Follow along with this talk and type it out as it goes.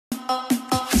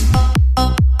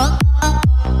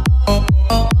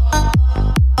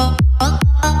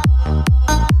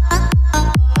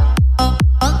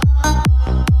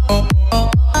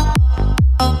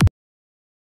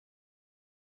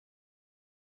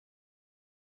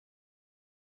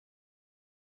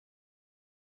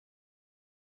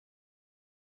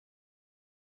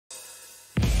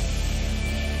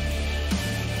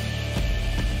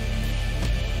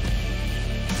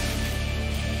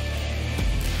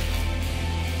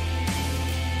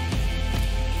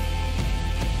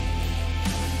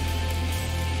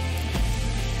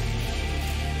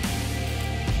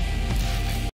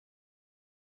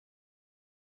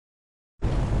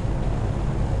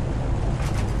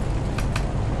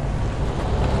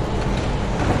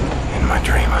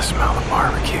I smell the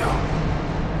barbecue.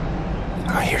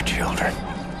 I hear children.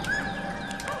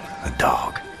 A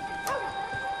dog.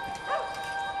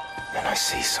 And I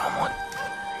see someone.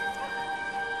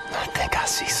 I think I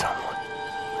see someone.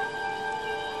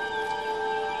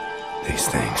 These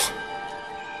things.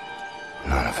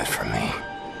 None of it for me.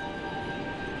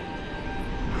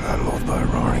 I'm moved by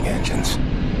roaring engines.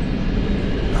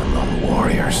 I'm lone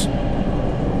warriors.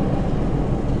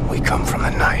 We come from the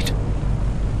night.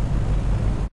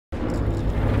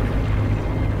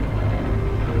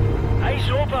 Eyes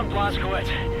open, Blazkowicz.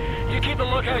 You keep a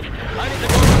lookout. I need to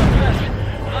go to the pit.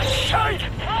 Shite!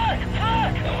 Fuck!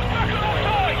 Fuck! Look at those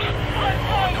dogs!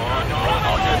 No,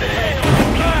 not today.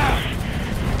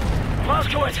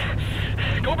 Blazkowicz,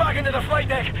 go back into the flight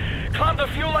deck. Clamp the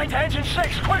fuel line to engine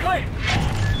 6, quickly!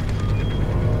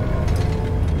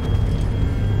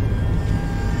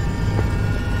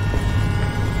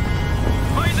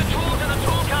 Find the tools in the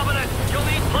tool cabinet. You'll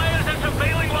need pliers and some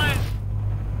bailing lines.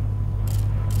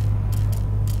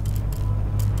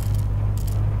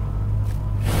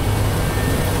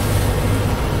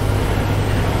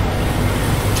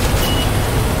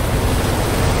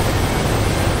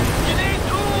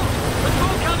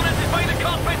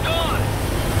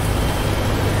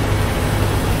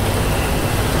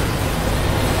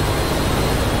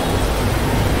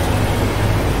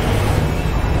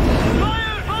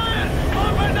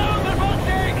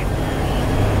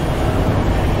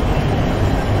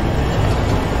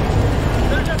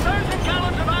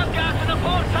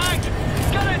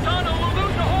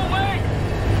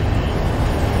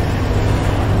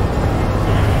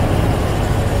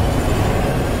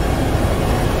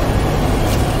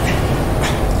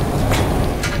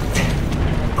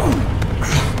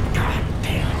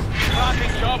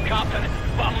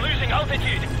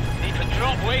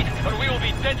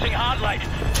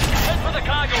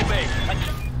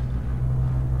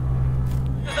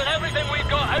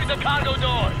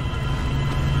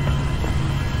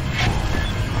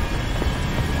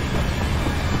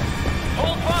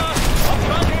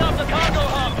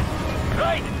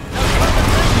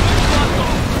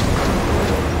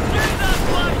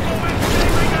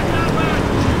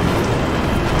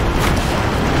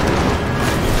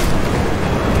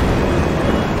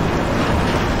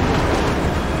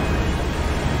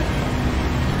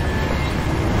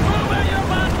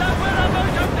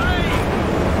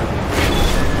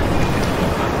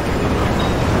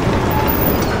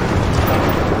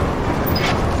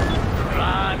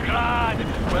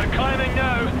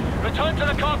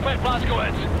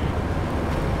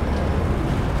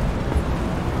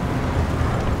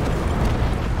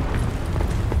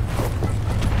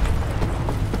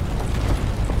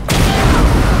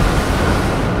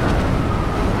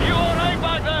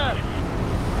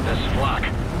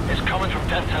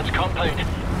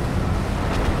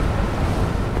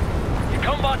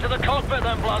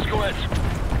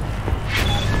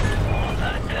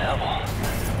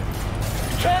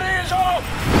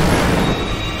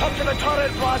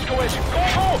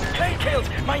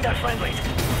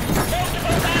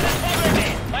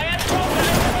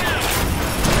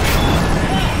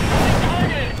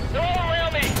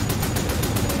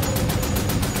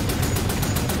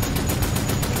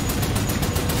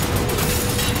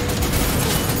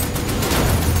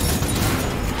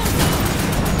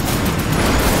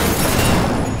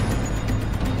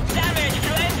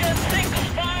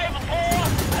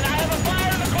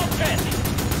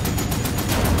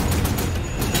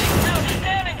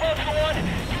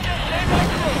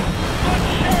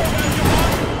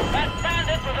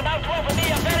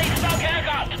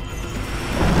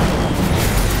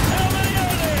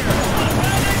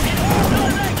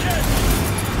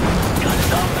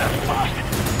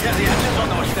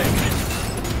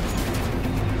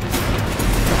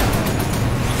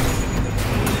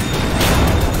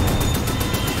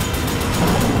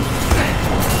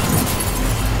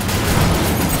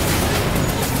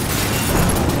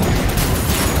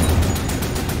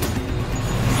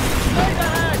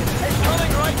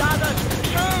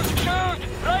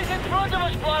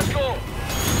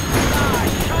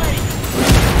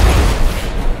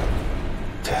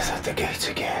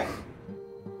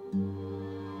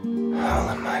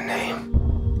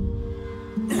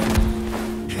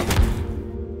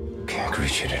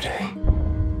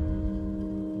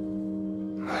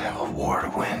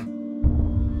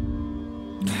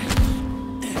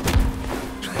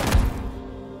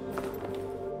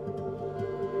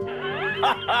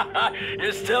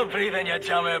 You're still breathing, you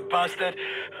chummy bastard.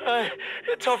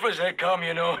 You're tough as they come,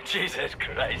 you know. Jesus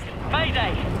Christ.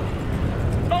 Mayday!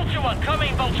 Vulture 1, come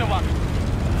in, Vulture 1.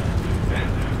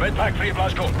 Red pack free,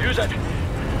 Blasco. Use it.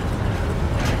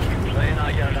 Playing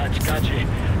out your rats, gadget.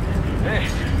 Hey,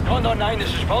 Condor 9,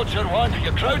 this is Vulture 1.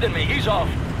 You're crowding me, he's off.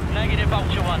 Negative,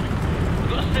 Vulture 1. We've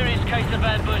got a serious case of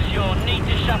adverse yaw. Need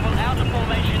to shuffle out of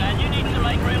formation and you need to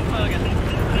make room, Ferguson.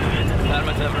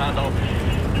 Affirmative, Randall.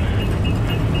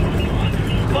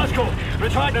 Glasgow,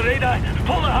 retract the radar.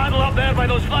 Pull the handle up there by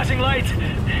those flashing lights.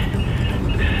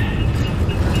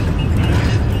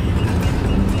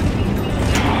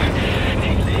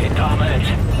 Damn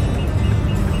it.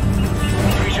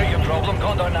 Appreciate your problem,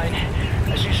 Condor 9.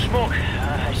 I see smoke.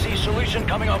 I see solution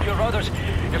coming off your rudders.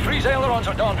 Your freeze ailerons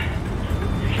are done.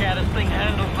 Yeah, this thing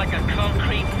handles like a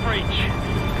concrete breach.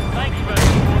 Thanks,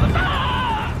 Ferguson, for the...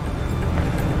 Ah!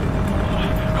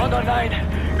 Condor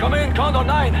 9! Come in, Condor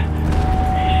 9!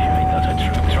 That's a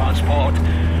troop transport.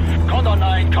 Condor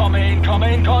 9, come in,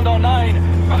 Condor 9!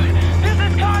 This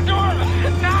is Condor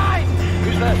 9!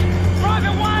 Who's this?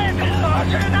 Private Wyatt!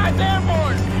 Sergeant 9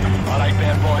 Airborne! All right,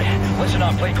 bear boy. Listen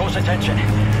up, pay close attention.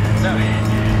 Now,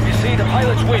 you see the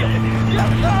pilot's wheel? Yes,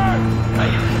 sir!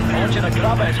 Right, I want you to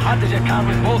grab it as hard as you can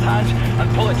with both hands and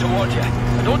pull it towards you.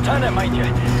 And don't turn it, mind you.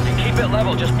 And keep it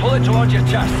level, just pull it towards your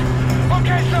chest.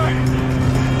 Okay, sir!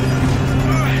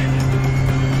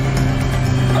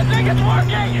 I think it's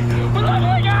working! We're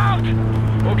leveling out!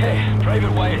 Okay,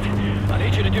 Private Wyatt, I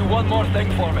need you to do one more thing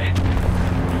for me.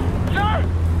 Sir!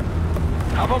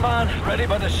 Have a man ready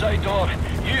by the side door.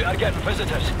 You are getting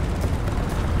visitors.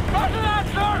 Roger that,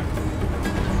 sir!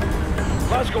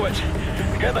 Glasgowitz,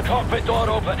 get the cockpit door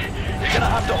open. You're gonna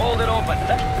have to hold it open.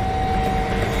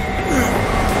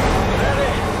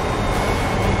 Ready?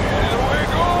 Here we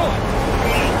go!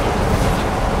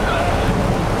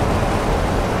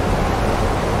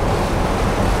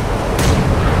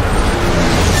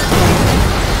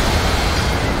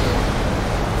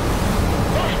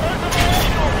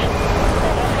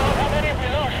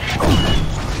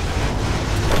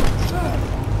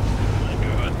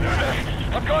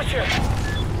 I've got you!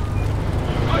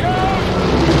 Look out!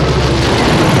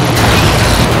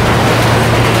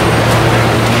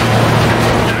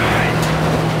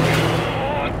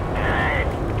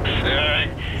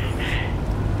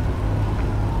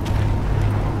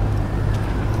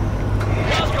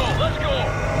 Let's go!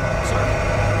 Sir.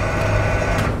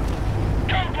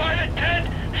 Come, Pilot 10!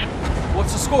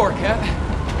 What's the score, Cat?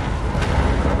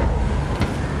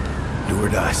 Do or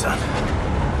die, son.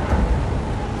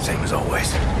 Same as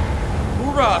always.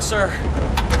 Hoorah, sir.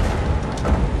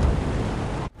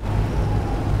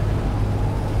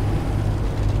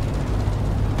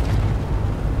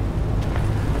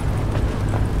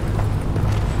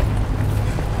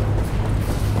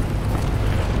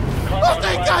 Oh,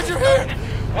 thank God you're here!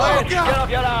 Quiet, Oh, get God! up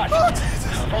your ass! Oh,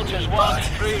 Jesus! Vultures 1,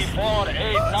 3, 4, 8,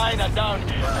 9 and down.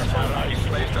 That's all right,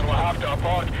 slaves, then we'll have to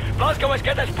abort. Glasgow, let's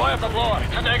get this boy off the floor.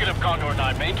 It's a negative, Condor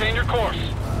 9. Maintain your course.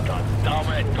 God damn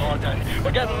it, Gordon.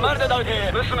 We're getting murdered out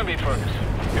here. Listen to me, Fergus.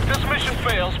 If this mission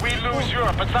fails, we lose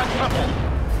Europe. It's that simple.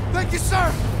 Thank you,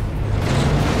 sir!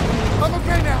 I'm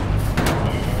okay now.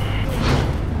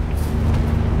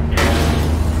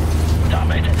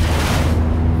 Damn it.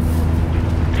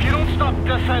 If you don't stop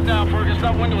this head now, Fergus,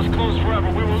 that window is closed forever.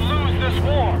 We will lose this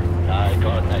war. Aye,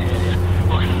 Gordon, I hear you.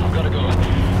 Look, I've got to go.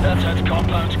 That's head's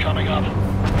compound's coming up.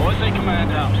 Boys, they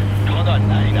command out. Condor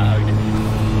 9 out.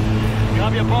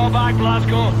 Grab your ball back,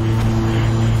 Glasgow.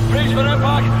 Brace for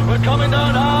impact. We're coming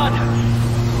down hard.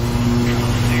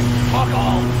 Fuck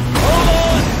all. Hold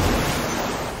on!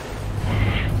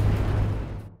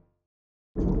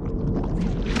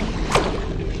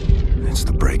 It's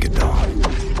the break of dawn.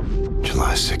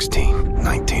 July 16,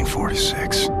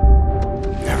 1946.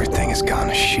 Everything has gone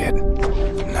to shit.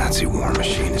 The Nazi war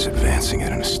machine is advancing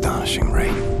at an astonishing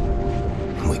rate.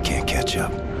 And we can't catch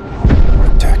up.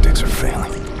 Our tactics are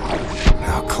failing.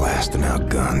 Outclassed and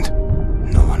outgunned.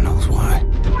 No one knows why.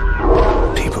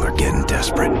 People are getting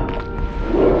desperate.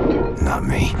 Not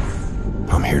me.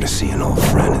 I'm here to see an old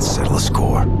friend and settle a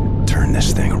score. Turn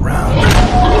this thing around.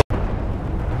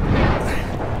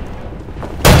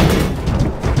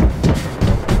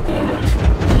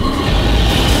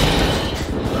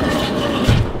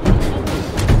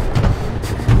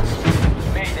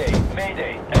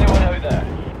 Mayday. Anyone out there?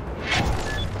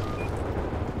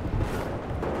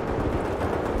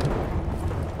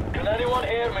 Can anyone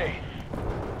hear me?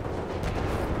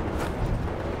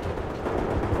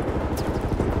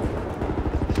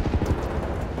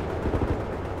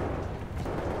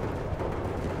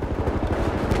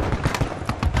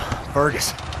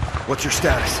 Fergus, what's your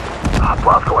status?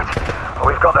 Blazkowicz,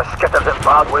 we've got the skitters in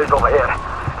bad ways over here.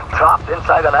 Trapped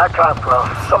inside an aircraft,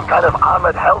 some kind of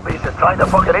armored hell beast is trying to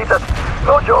fucking eat us.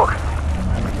 No joke.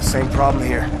 Got the same problem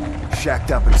here.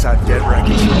 shacked up inside dead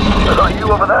wreckage. Is that you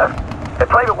over there? Hey,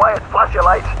 Private Wyatt, flash your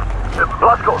lights.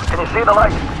 Blasco, can you see the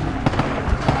light?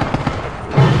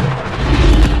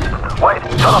 Wait,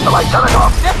 turn off the light, turn it off!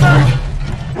 Yes, sir!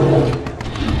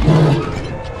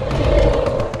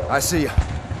 I see you.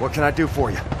 What can I do for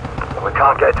you? We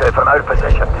can't get to it from our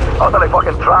position. Utterly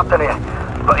fucking trapped in here.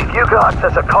 But if you can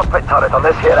access a cockpit turret on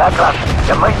this here aircraft,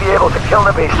 you might be able to kill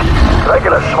the beast.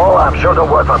 Regular small arms sure don't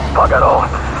work for bug at all.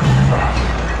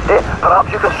 Hey, perhaps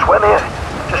you can swim here.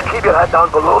 Just keep your head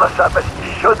down below the surface.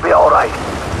 You should be alright.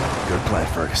 Good plan,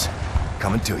 Fergus.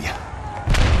 Coming to you.